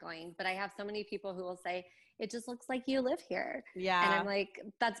struggling, but I have so many people who will say, it just looks like you live here. Yeah. And I'm like,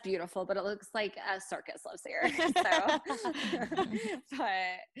 that's beautiful, but it looks like a circus lives here. So,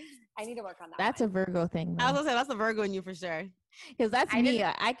 but I need to work on that. That's a Virgo thing, though. I was gonna say, that's the Virgo in you for sure. Because that's me.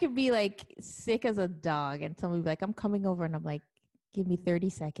 I could be like sick as a dog and somebody be like, I'm coming over, and I'm like, give me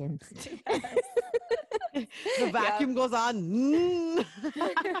 30 seconds. The vacuum goes on.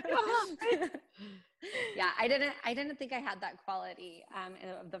 Yeah, I didn't think I had that quality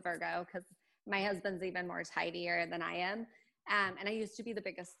of the Virgo, because my husband's even more tidier than I am. And I used to be the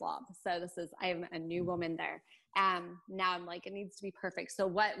biggest slob. So I'm a new woman there. Now I'm like, it needs to be perfect. So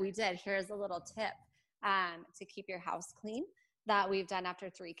what we did, here's a little tip to keep your house clean that we've done after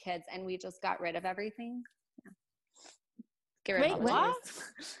 3 kids. And we just got rid of everything. Yeah. Get rid of all the toys.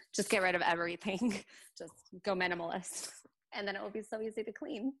 Just get rid of everything. Just go minimalist. And then it will be so easy to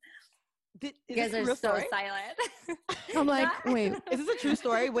clean. You guys are so silent. I'm like, wait, is this a true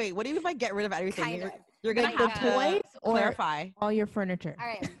story? Wait, what do you mean by get rid of everything? Kind of. You're going to toys or clarify all your furniture? All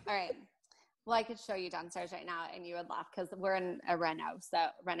right. Well, I could show you downstairs right now and you would laugh, because we're in a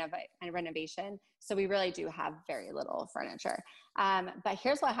renovation. So we really do have very little furniture. But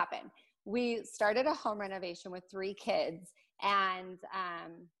here's what happened. We started a home renovation with 3 kids, and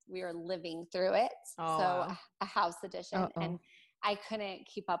we were living through it. Oh, so wow. A house edition. And I couldn't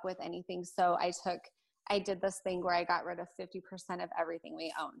keep up with anything. So I did this thing where I got rid of 50% of everything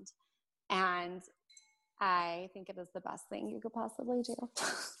we owned. And I think it is the best thing you could possibly do.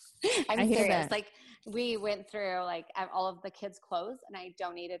 I'm serious. Like, we went through like all of the kids' clothes, and I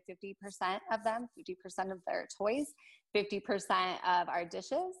donated 50% of them, 50% of their toys, 50% of our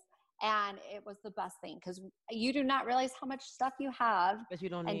dishes. And it was the best thing, because you do not realize how much stuff you have that you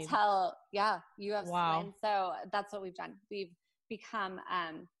don't need until you have. Wow. And so that's what we've done. We've become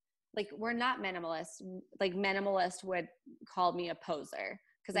like, we're not minimalist. Like, minimalist would call me a poser,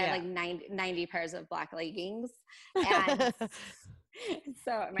 because I have like 90 pairs of black leggings. And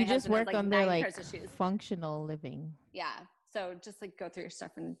so my you just husband work has like on 9 their pairs of shoes. functional living. Yeah. So just like go through your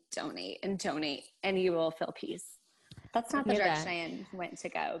stuff and donate, and you will feel peace. That's not the direction I went to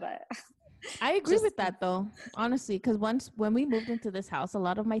go, but I agree with that, though, honestly, because when we moved into this house, a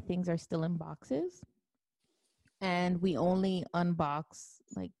lot of my things are still in boxes, and we only unbox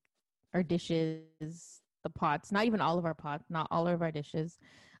like our dishes, the pots, not even all of our pots, not all of our dishes.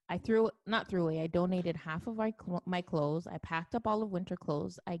 I donated half of my clothes. I packed up all of winter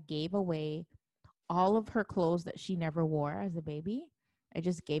clothes. I gave away all of her clothes that she never wore as a baby. I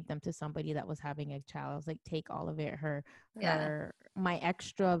just gave them to somebody that was having a child. I was like, take all of it. My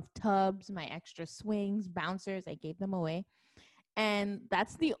extra tubs, my extra swings, bouncers, I gave them away. And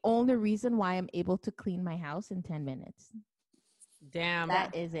that's the only reason why I'm able to clean my house in 10 minutes. Damn.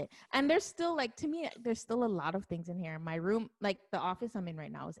 That is it. And there's still like, to me, there's still a lot of things in here. My room, like the office I'm in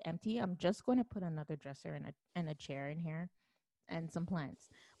right now, is empty. I'm just going to put another dresser and a chair in here and some plants.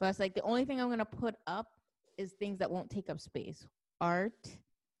 But it's like the only thing I'm going to put up is things that won't take up space. Art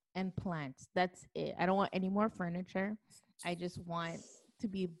and plants. That's it. I don't want any more furniture. I just want to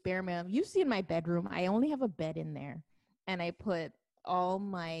be bare minimum. You see in my bedroom, I only have a bed in there. And I put all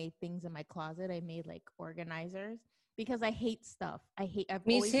my things in my closet. I made like organizers because I hate stuff. I've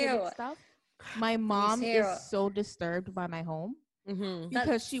Me always too. hated stuff. My mom is so disturbed by my home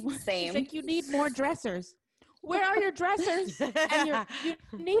because she's like, you need more dressers. Where are your dressers? And you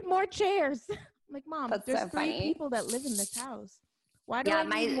need more chairs. I'm like, Mom, there's so 3 people that live in this house. Why do I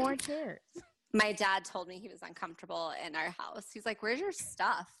need more chairs? My dad told me he was uncomfortable in our house. He's like, where's your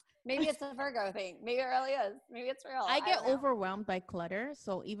stuff? Maybe it's a Virgo thing. Maybe it really is. Maybe it's real. I get overwhelmed by clutter.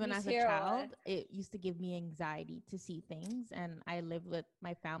 So even as a child, it used to give me anxiety to see things. And I live with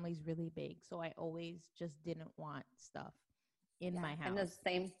my family's really big. So I always just didn't want stuff in my house.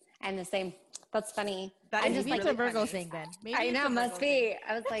 And the same. That's funny. I just like a Virgo thing then. Maybe I know, must be.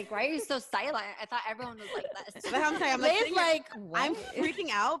 I was like, why are you so silent? I thought everyone was like this. But I'm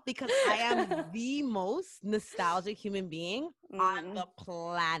freaking out because I am the most nostalgic human being on the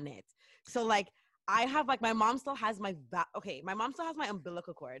planet. So like, I have like, my mom still has my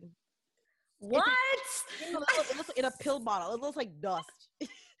umbilical cord. What? It looks like in a pill bottle. It looks like dust.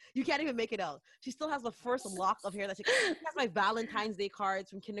 You can't even make it out. She still has the first lock of hair that she has my Valentine's Day cards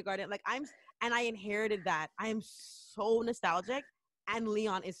from kindergarten. Like and I inherited that. I am so nostalgic, and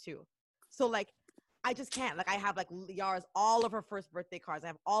Leon is too. So like, I just can't. Like, I have like Yara's all of her first birthday cards. I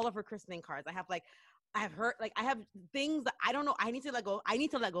have all of her christening cards. I have things that I don't know. I need to let go. I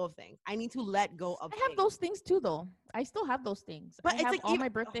need to let go of things. I need to let go of. I have those things too, though. I still have those things. But I have like all my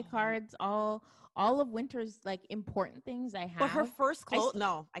birthday cards, all of Winter's like important things I have. But her first clothes,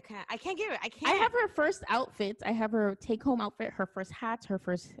 no, I can't. I can't give it. I can't. I have her first outfits. I have her take home outfit, her first hats, her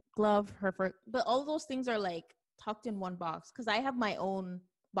first glove, but all those things are like tucked in one box because I have my own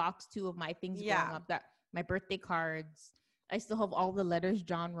box too of my things growing up. That my birthday cards. I still have all the letters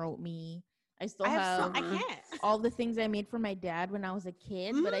John wrote me. I still have I can't. all the things I made for my dad when I was a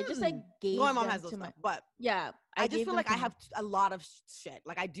kid, but I just like gave my mom them has those to stuff, my. But yeah, I just feel like I have a lot of shit.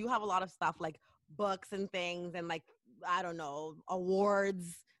 Like I do have a lot of stuff, like books and things, and like I don't know,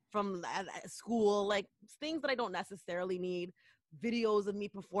 awards from school, like things that I don't necessarily need. Videos of me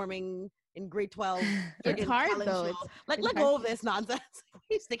performing in grade 12. It's hard though. It's like let go of this nonsense.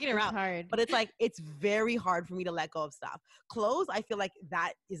 You're sticking around. It's hard. But it's like it's very hard for me to let go of stuff. Clothes, I feel like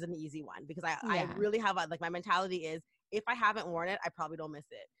that is an easy one because I really have like my mentality is if I haven't worn it, I probably don't miss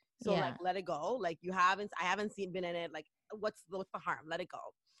it. So like let it go. Like I haven't been in it. Like what's the harm? Let it go.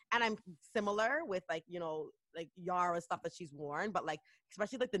 And I'm similar with like, you know, like Yara stuff that she's worn, but like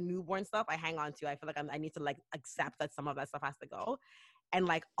especially like the newborn stuff I hang on to. I feel like I need to like accept that some of that stuff has to go. And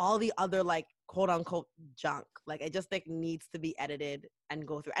like all the other like quote unquote junk, like it just like needs to be edited and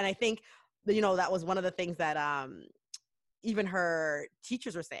go through. And I think, you know, that was one of the things that even her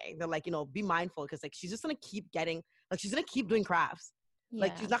teachers were saying. They're like, you know, be mindful because like she's just gonna keep getting, like she's gonna keep doing crafts. Yeah.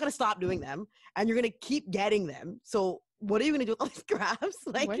 Like she's not gonna stop doing them, and you're gonna keep getting them. So what are you gonna do with all these crafts?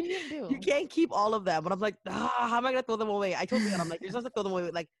 Like what are you gonna do? You can't keep all of them. But I'm like, how am I gonna throw them away? I told Leon, I'm like, you're supposed to throw them away.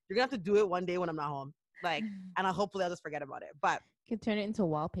 Like you're gonna have to do it one day when I'm not home. Like, and hopefully I'll just forget about it. But you can turn it into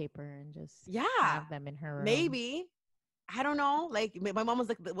wallpaper and just have them in her room. Maybe. I don't know. Like my mom was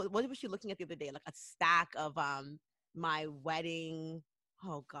like, what was she looking at the other day? Like a stack of my wedding.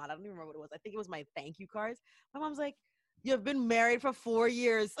 Oh God, I don't even remember what it was. I think it was my thank you cards. My mom's like, you've been married for 4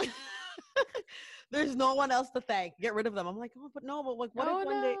 years. There's no one else to thank. Get rid of them. I'm like, but like, what if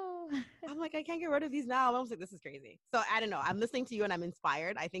one day? I'm like, I can't get rid of these now. I was like, this is crazy. So I don't know. I'm listening to you and I'm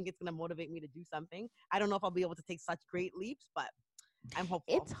inspired. I think it's going to motivate me to do something. I don't know if I'll be able to take such great leaps, but I'm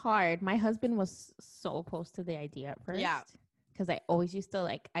hopeful. It's hard. My husband was so opposed to the idea at first. Yeah. Because I always used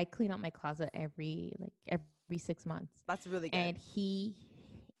to I clean out my closet every 6 months. That's really good. And he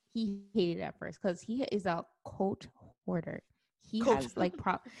hated it at first because he is a coat hoarder. He has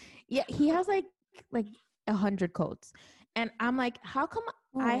he has like 100 coats. And I'm like, how come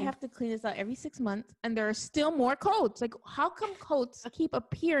I have to clean this out every 6 months and there are still more coats? Like, how come coats keep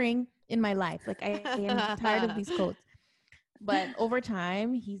appearing in my life? Like, I am tired of these coats. But over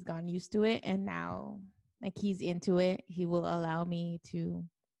time, he's gotten used to it. And now, like, he's into it. He will allow me to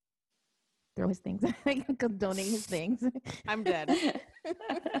throw his things. I can donate his things. I'm dead.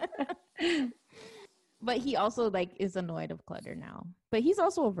 But he also is annoyed of clutter now. But he's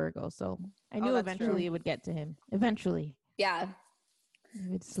also a Virgo, so I knew eventually it would get to him. Eventually. Yeah.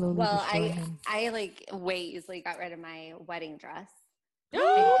 You would slowly Well, destroy him. I like way easily got rid of my wedding dress.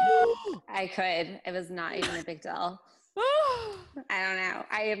 Oh! I could. It was not even a big deal. I don't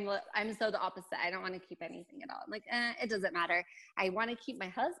know. I'm so the opposite. I don't want to keep anything at all. I'm like, it doesn't matter. I want to keep my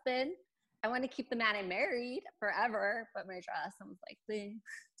husband. I want to keep the man I married forever. But my dress, I was like, please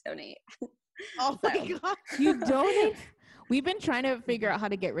donate. Oh my God. You donate? We've been trying to figure out how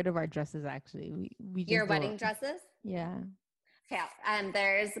to get rid of our dresses. Actually, we just Your don't. wedding dresses? Yeah. Yeah.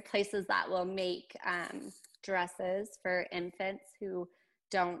 There's places that will make dresses for infants who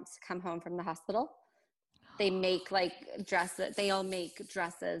don't come home from the hospital. They make like dresses. They'll make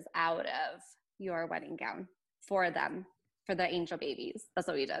dresses out of your wedding gown for them, for the angel babies. That's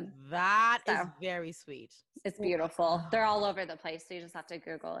what we did. That is So. very sweet. It's beautiful. They're all over the place. So you just have to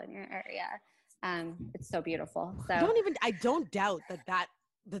Google in your area. It's so beautiful. So I don't doubt that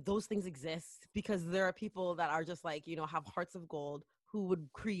those things exist, because there are people that are just like, have hearts of gold who would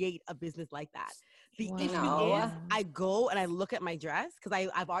create a business like that. The issue is I go and I look at my dress, because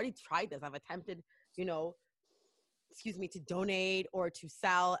I've already tried this. I've attempted, to donate or to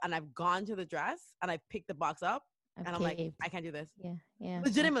sell. And I've gone to the dress and I picked the box up. I'm like, I can't do this. Yeah.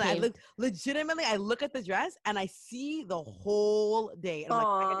 Legitimately, I look at the dress and I see the whole day. And I'm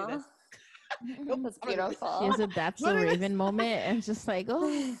like, I can't do this. Nope, that's beautiful. She has a That's So Raven moment, and it's just like,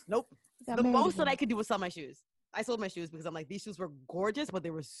 oh, nope. The most that I could do was sell my shoes. I sold my shoes because I'm like, these shoes were gorgeous, but they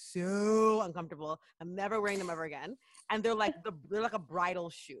were so uncomfortable. I'm never wearing them ever again. And they're like a bridal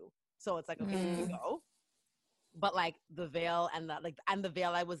shoe, so it's like, okay, here you go. But like the veil and the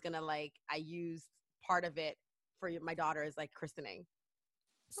veil, I was gonna I used part of it for my daughter's christening.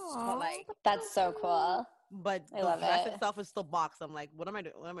 Aww, but that's so cool. But I the love dress it. itself is still boxed. I'm like, what am I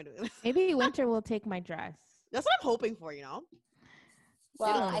doing? Maybe Winter will take my dress. That's what I'm hoping for,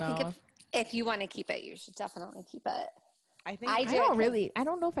 Well, I think if you want to keep it, you should definitely keep it. I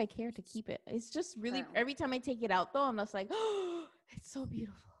don't know if I care to keep it. It's just really, every time I take it out though, I'm just like, oh, it's so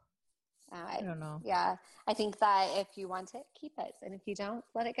beautiful. I don't know. Yeah. I think that if you want it, keep it. And if you don't,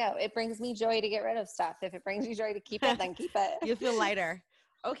 let it go. It brings me joy to get rid of stuff. If it brings you joy to keep it, then keep it. You feel lighter.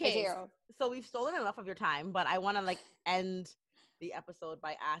 Okay. So we've stolen enough of your time, but I want to end the episode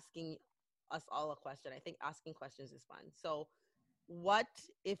by asking us all a question. I think asking questions is fun. So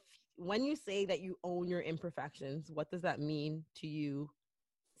when you say that you own your imperfections, what does that mean to you,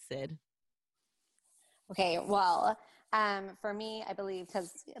 Sid? Okay. Well, for me, I believe,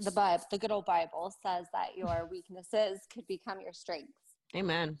 because the good old Bible says that your weaknesses could become your strengths.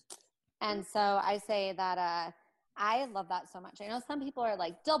 Amen. And so I say that I love that so much. I know some people are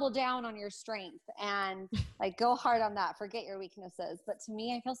like, double down on your strength and go hard on that, forget your weaknesses. But to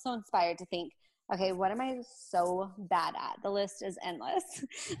me, I feel so inspired to think, okay, what am I so bad at? The list is endless.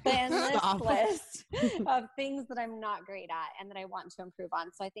 The endless list of things that I'm not great at and that I want to improve on.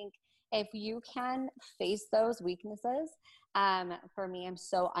 So I think if you can face those weaknesses, for me, I'm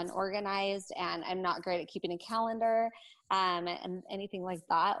so unorganized and I'm not great at keeping a calendar and anything like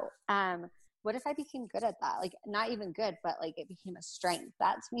that. What if I became good at that? Not even good, but it became a strength.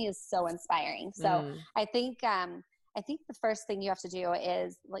 That to me is so inspiring. So I think the first thing you have to do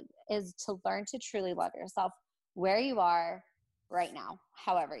is to learn to truly love yourself where you are right now,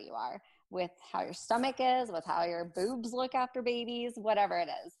 however you are, with how your stomach is, with how your boobs look after babies, whatever it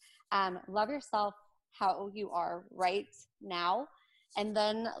is. Love yourself how you are right now, and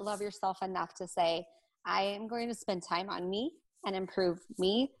then love yourself enough to say, I am going to spend time on me and improve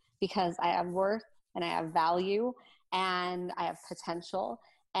me because I have worth and I have value and I have potential,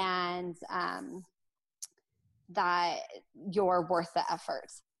 and that you're worth the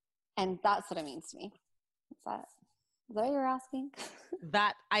effort. And that's what it means to me. Is that what you're asking?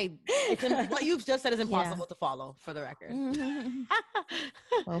 What you've just said is impossible to follow, for the record.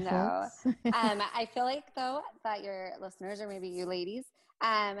 Well, no. I feel like though that your listeners, or maybe you ladies,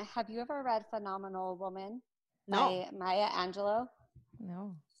 have you ever read Phenomenal Woman by Maya Angelou?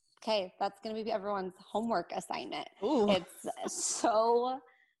 No. Okay, that's going to be everyone's homework assignment. Ooh. It's so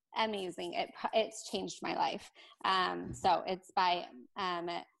amazing. It's changed my life. So it's by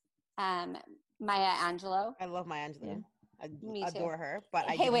Maya Angelou. I love Maya Angelou. Yeah. I adore her. But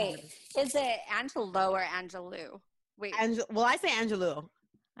is it Angelou or Angelou? Wait. Well, I say Angelou.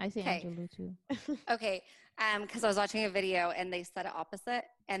 I say Angelou too. Okay. Because I was watching a video and they said it opposite,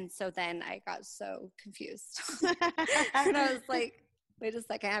 and so then I got so confused, and I was like, wait a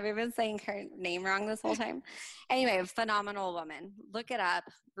second, have I been saying her name wrong this whole time? Anyway, Phenomenal Woman. Look it up,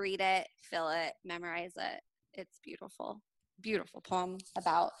 read it, feel it, memorize it. It's beautiful. Beautiful poem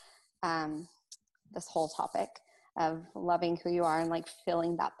about this whole topic of loving who you are and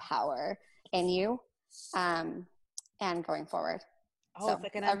feeling that power in you and going forward. Oh, So, it's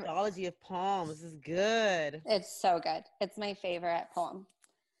like an anthology of poems. This is good. It's so good. It's my favorite poem.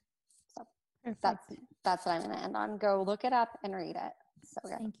 So that's what I'm going to end on. Go look it up and read it. So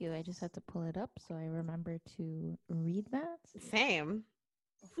good. Thank you. I just had to pull it up so I remember to read that. Same.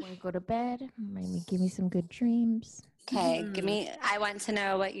 Before I go to bed, maybe give me some good dreams. Okay, I want to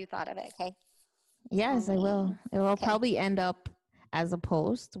know what you thought of it, okay? Yes, I will. It will probably end up as a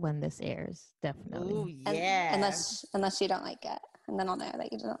post when this airs, definitely. Ooh, yeah. Unless you don't like it. And then I'll know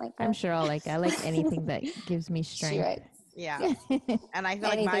that you don't like it. I'm sure I'll like it. I like anything that gives me strength. She writes. Yeah. And I feel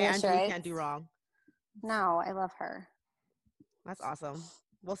like Maya Angelou can't do wrong. No, I love her. That's awesome.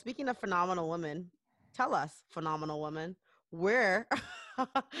 Well, speaking of phenomenal women, tell us, phenomenal woman, where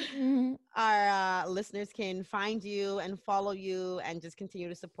our listeners can find you and follow you and just continue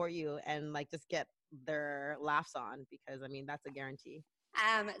to support you and like just get their laughs on, because I mean that's a guarantee.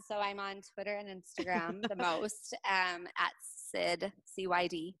 So I'm on Twitter and Instagram the most at Cyd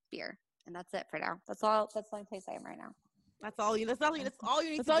CYD beer, and that's it for now. That's all. That's the only place I am right now. That's all you. That's all you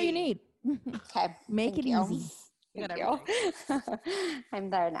need. That's all you need. Okay, make it easy. Thank you. I'm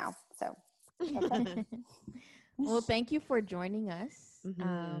there now. So. Well, thank you for joining us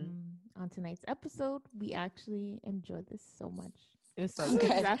on tonight's episode. We actually enjoyed this so much. It was so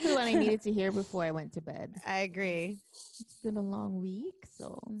good. Exactly what I needed to hear before I went to bed. I agree. It's been a long week,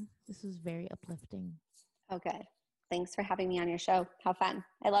 so this was very uplifting. Oh, good. Thanks for having me on your show. How fun.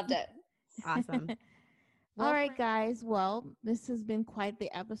 I loved it. Awesome. All right, guys. Well, this has been quite the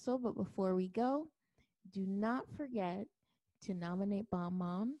episode, but before we go, do not forget to nominate Bomb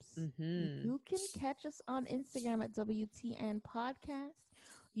Moms. You can catch us on Instagram at WTN Podcast.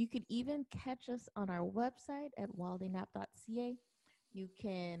 You could even catch us on our website at wildinap.ca. You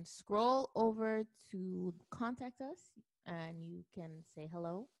can scroll over to contact us and you can say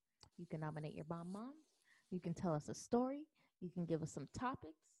hello. You can nominate your Bomb Moms. You can tell us a story. You can give us some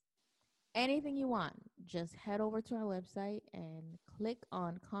topics. Anything you want. Just head over to our website and click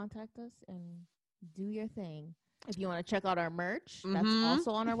on contact us and do your thing. If you want to check out our merch, that's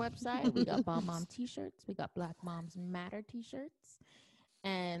also on our website. We got Bomb Mom t-shirts. We got Black Moms Matter t-shirts.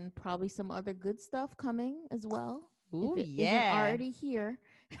 And probably some other good stuff coming as well. Ooh, if it yeah. isn't already here.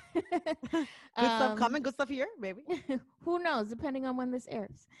 Good stuff coming. Good stuff here, baby. Who knows, depending on when this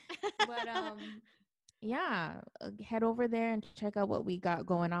airs. But yeah, head over there and check out what we got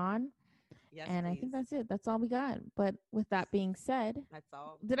going on. Yes, and please. I think that's it. That's all we got. But with that being said, that's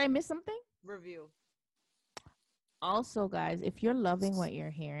all. Did I miss something? Review. Also, guys, if you're loving what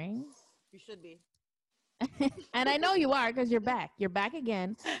you're hearing, you should be. And I know you are because you're back. You're back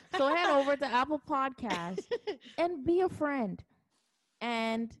again. So head over to Apple Podcasts and be a friend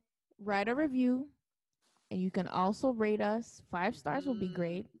and write a review. And you can also rate us. 5 stars will be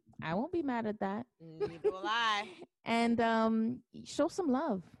great. I won't be mad at that. Neither will I. And show some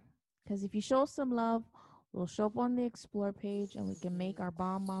love. Because if you show some love, we'll show up on the Explore page and we can make our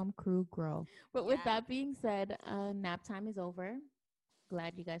Bomb Mom crew grow. But with that being said, nap time is over.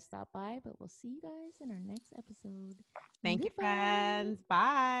 Glad you guys stopped by, but we'll see you guys in our next episode. Thank you, friends.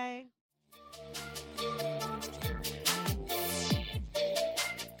 Bye.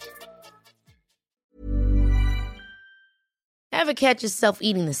 Ever catch yourself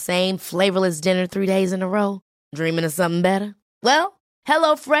eating the same flavorless dinner 3 days in a row? Dreaming of something better? Well,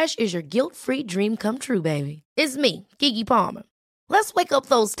 HelloFresh is your guilt-free dream come true, baby. It's me, Keke Palmer. Let's wake up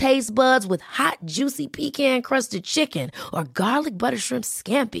those taste buds with hot, juicy pecan-crusted chicken or garlic butter shrimp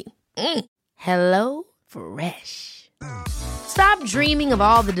scampi. Hello Fresh. Stop dreaming of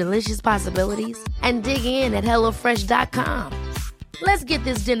all the delicious possibilities and dig in at HelloFresh.com. Let's get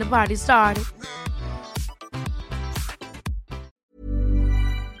this dinner party started.